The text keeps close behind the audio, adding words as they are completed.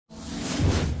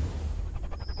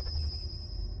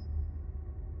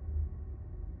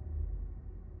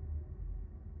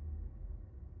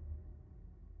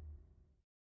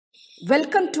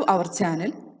Welcome to our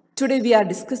channel. Today we are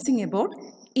discussing about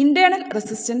internal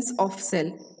resistance of cell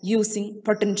using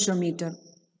potentiometer.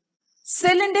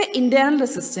 സെല്ലിന്റെ internal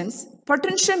resistance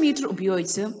potentiometer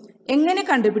ഉപയോഗിച്ച് എങ്ങനെ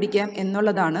കണ്ടുപിടിക്കാം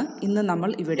എന്നുള്ളതാണ് ഇന്ന് നമ്മൾ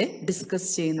ഇവിടെ ഡിസ്കസ്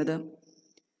ചെയ്യുന്നത്.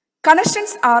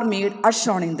 Connections are made as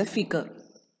shown in the figure.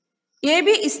 AB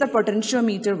is the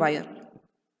potentiometer wire.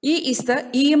 E is the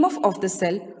EMF of the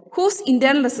cell whose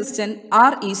internal resistance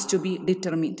R is to be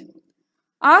determined.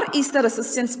 R is the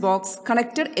resistance box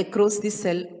connected across the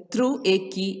cell through a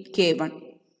key K1.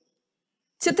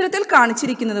 ചിത്രത്തിൽ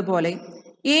കാണിച്ചിരിക്കുന്നത് പോലെ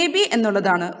AB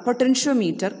എന്നുള്ളതാണ്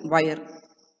potentiometer wire.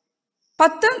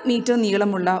 10 metre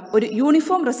നീളമുള്ള ഒരു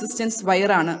uniform resistance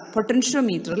വയറാണ്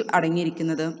പൊട്ടൻഷ്യോമീറ്ററിൽ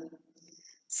അടങ്ങിയിരിക്കുന്നത്.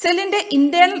 സെല്ലിന്റെ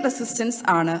internal resistance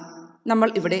ആണ് നമ്മൾ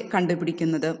ഇവിടെ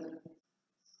കണ്ടുപിടിക്കുന്നത്.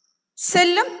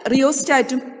 സെല്ലും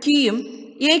റിയോസ്റ്റാറ്റും കീയും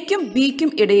എക്കും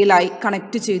ബിക്കും ഇടയിലായി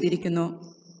കണക്ട് ചെയ്തിരിക്കുന്നു.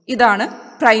 ഇതാണ്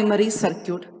പ്രൈമറി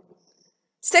സർക്യൂട്ട്.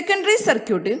 സെക്കൻഡറി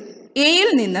സർക്യൂട്ട് എയിൽ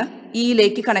നിന്ന്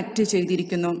ഇയിലേക്ക് കണക്ട്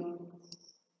ചെയ്തിരിക്കുന്നു.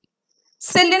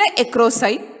 സെല്ലിന്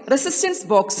എക്രോസായി റെസിസ്റ്റൻസ്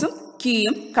ബോക്സും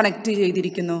കീയും കണക്ട്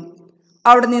ചെയ്തിരിക്കുന്നു.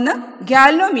 അവിടെ നിന്ന്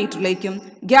ഗാൽവനോമീറ്ററിലേക്കും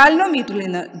ഗാൽവനോമീറ്ററിൽ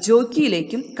നിന്ന്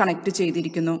ജോക്കിയിലേക്കും കണക്ട്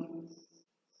ചെയ്തിരിക്കുന്നു.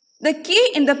 The key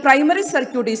in the primary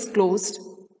circuit is closed.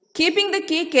 Keeping the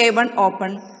key K1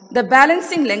 open, the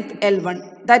balancing length L1,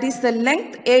 that is the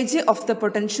length AJ of the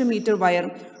potentiometer wire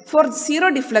for zero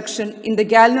deflection in the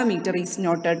galvanometer is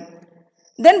noted.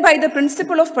 Then by the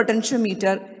principle of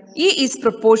potentiometer, E is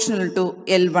proportional to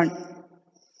L1.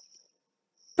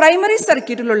 Primary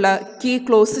സർക്യൂട്ടിലുള്ള key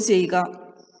close ചെയ്യുക.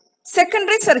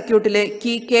 Secondary സർക്യൂട്ടിലെ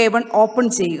key K1 open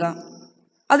ചെയ്യുക.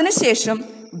 അതിനുശേഷം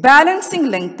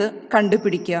balancing length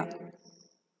കണ്ടുപിടിക്കുക.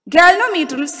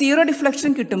 ഗാൽവനോമീറ്ററിൽ zero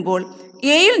deflection കിട്ടുമ്പോൾ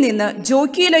എയിൽ നിന്ന്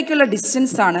ജോക്കിയിലേക്കുള്ള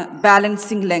distance ആണ്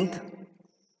balancing length.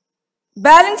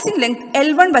 Balancing length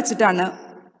L1 വച്ചിട്ടാണ്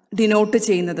ഡിനോട്ട്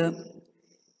ചെയ്യുന്നത്.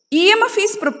 EMF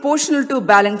is proportional to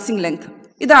balancing length.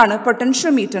 ഇതാണ്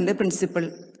പൊട്ടൻഷ്യോമീറ്ററിന്റെ പ്രിൻസിപ്പിൾ.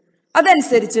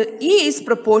 അതനുസരിച്ച് E is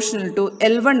proportional to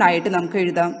L1 ആയിട്ട് നമുക്ക്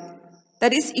എഴുതാം.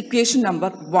 That is equation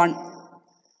number 1.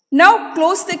 Now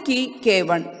close the key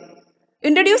K1.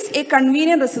 Introduce a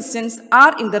convenient resistance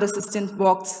R in the resistance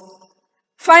box.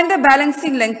 Find the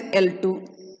balancing length L2.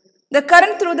 The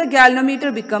current through the galvanometer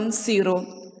becomes 0,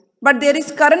 but there is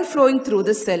current flowing through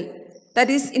the cell, that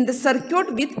is in the circuit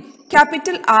with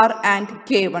capital R and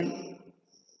K1.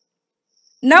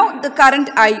 Now the current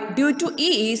I due to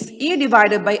E is E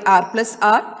divided by R plus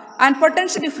R, and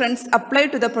potential difference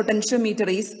applied to the potentiometer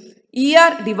is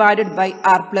ER divided by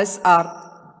R plus R.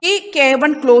 ഈ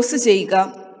K1 close ചെയ്യുക.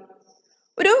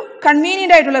 ഒരു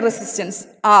convenient ആയിട്ടുള്ള resistance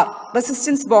R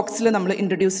resistance ബോക്സിൽ നമ്മൾ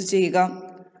introduce ചെയ്യുക.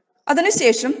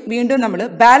 അതിനുശേഷം വീണ്ടും നമ്മൾ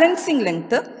ബാലൻസിങ്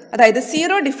ലെങ്ത്, അതായത്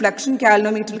സീറോ ഡിഫ്ലക്ഷൻ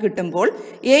ഗാൽവനോമീറ്ററിൽ കിട്ടുമ്പോൾ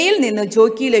എയിൽ നിന്ന്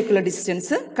ജോക്കിയിലേക്കുള്ള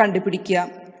ഡിസ്റ്റൻസ് കണ്ടുപിടിക്കുക.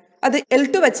 അത്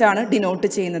L2 വെച്ചാണ് ഡിനോട്ട്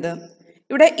ചെയ്യുന്നത്.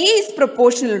 ഇവിടെ E is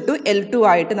proportional to L2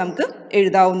 ആയിട്ട് നമുക്ക്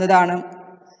എഴുതാവുന്നതാണ്.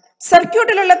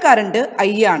 സർക്യൂട്ടിലുള്ള കറണ്ട്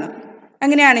I ആണ്.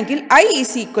 അങ്ങനെയാണെങ്കിൽ I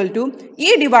is equal to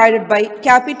E divided by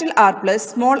capital R plus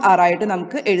small r ആയിട്ട്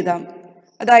നമുക്ക് എഴുതാം.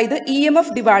 അതായത് EMF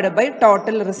divided by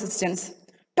total resistance.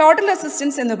 Total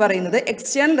resistance എന്ന് പറയുന്നത്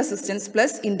external resistance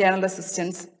plus internal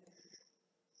resistance,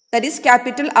 that is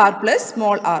capital R plus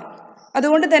small r.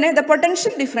 അതുകൊണ്ട് തന്നെ the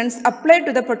potential difference applied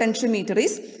to the potentiometer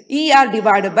is ER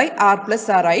divided by R plus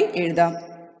R ആയി എഴുതാം.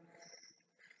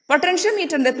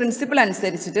 പൊട്ടൻഷ്യോമീറ്ററിന്റെ principle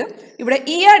അനുസരിച്ചിട്ട് ഇവിടെ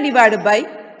ER divided by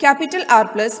capital R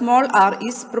plus small r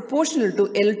is proportional to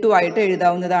L2 ആയിട്ട്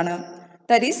എഴുതാവുന്നതാണ്.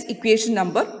 That is equation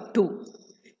number 2.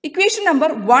 Equation number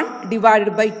 1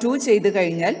 divided by 2 ചെയ്ത്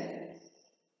കഴിഞ്ഞാൽ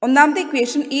ഒന്നാമത്തെ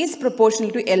equation is proportional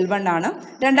to L1 ആണ്.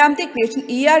 രണ്ടാമത്തെ equation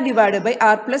ER divided by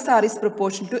R plus R is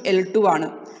proportional to L2 ആണ്.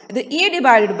 ഇത് E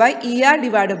divided by ER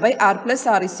divided by R plus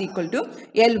R is equal to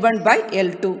L1 by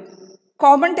L2.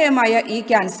 Common term ആയ E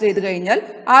cancel ചെയ്ത് കഴിഞ്ഞാൽ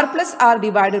R plus R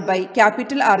divided by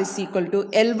capital R is equal to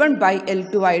L1 by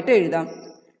L2 ആയിട്ട് എഴുതാം.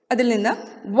 അതിൽ നിന്ന്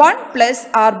 1 plus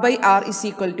R by R is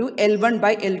equal to L1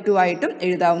 by L2 ആയിട്ടും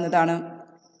എഴുതാവുന്നതാണ്.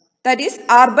 That is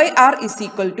R by R is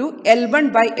equal to L1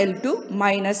 by L2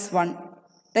 minus 1.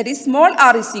 That is small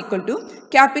r is equal to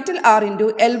capital R into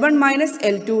L1 minus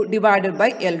L2 divided by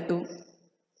L2.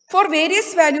 For various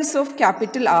values of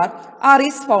capital R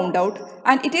is found out,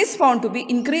 and it is found to be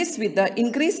increased with the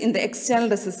increase in the external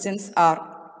resistance R.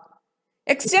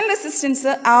 External resistance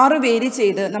R vary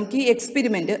ചെയ്ത് നമുക്ക് ഈ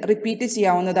experiment repeat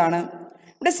ചെയ്യാവുന്നതാണ്.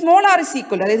 ഇവിടെ small r is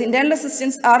equal, അതായത് internal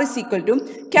resistance R is equal to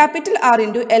capital R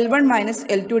into L1 minus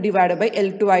L2 divide by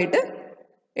L2 ആയിട്ട്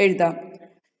എഴുതാം.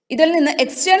 ഇതിൽ നിന്ന്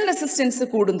എക്സ്റ്റേണൽ റെസിസ്റ്റൻസ്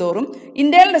കൂടുന്തോറും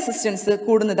ഇന്റേണൽ റെസിസ്റ്റൻസ്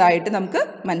കൂടുന്നതായിട്ട് നമുക്ക്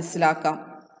മനസ്സിലാക്കാം.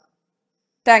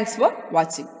 Thanks for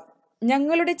watching.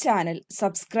 ഞങ്ങളുടെ ചാനൽ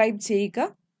സബ്സ്ക്രൈബ് ചെയ്യുക,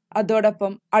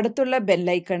 അതോടൊപ്പം അടുത്തുള്ള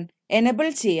ബെല്ലൈക്കൺ എനബിൾ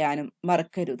ചെയ്യാനും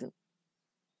മറക്കരുത്.